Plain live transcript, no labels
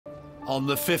On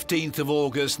the 15th of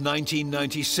August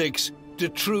 1996,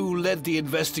 Dutroux led the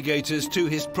investigators to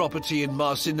his property in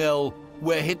Marcinelle,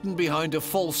 where hidden behind a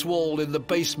false wall in the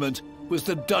basement was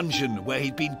the dungeon where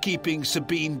he'd been keeping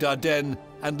Sabine Dardenne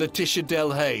and Laetitia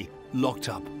Delhay locked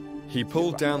up. He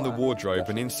pulled down the wardrobe,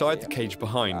 and inside the cage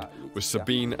behind was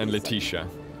Sabine and Laetitia.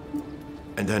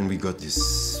 And then we got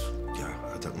this,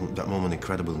 at that moment,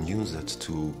 incredible news that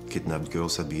two kidnapped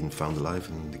girls had been found alive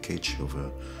in the cage of a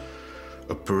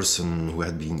person who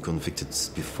had been convicted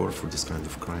before for this kind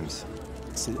of crimes.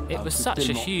 It was such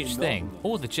a huge thing.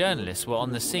 All the journalists were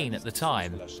on the scene at the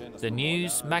time. The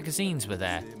news, magazines were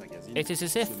there. It is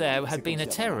as if there had been a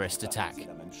terrorist attack.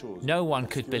 No one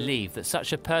could believe that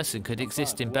such a person could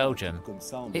exist in Belgium.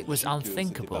 It was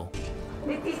unthinkable.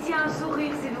 Laetitia, un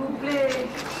sourire, s'il vous plaît.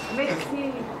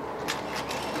 Merci.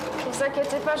 Ne vous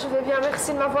inquiétez pas, je vais bien.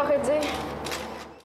 Merci de m'avoir aidé.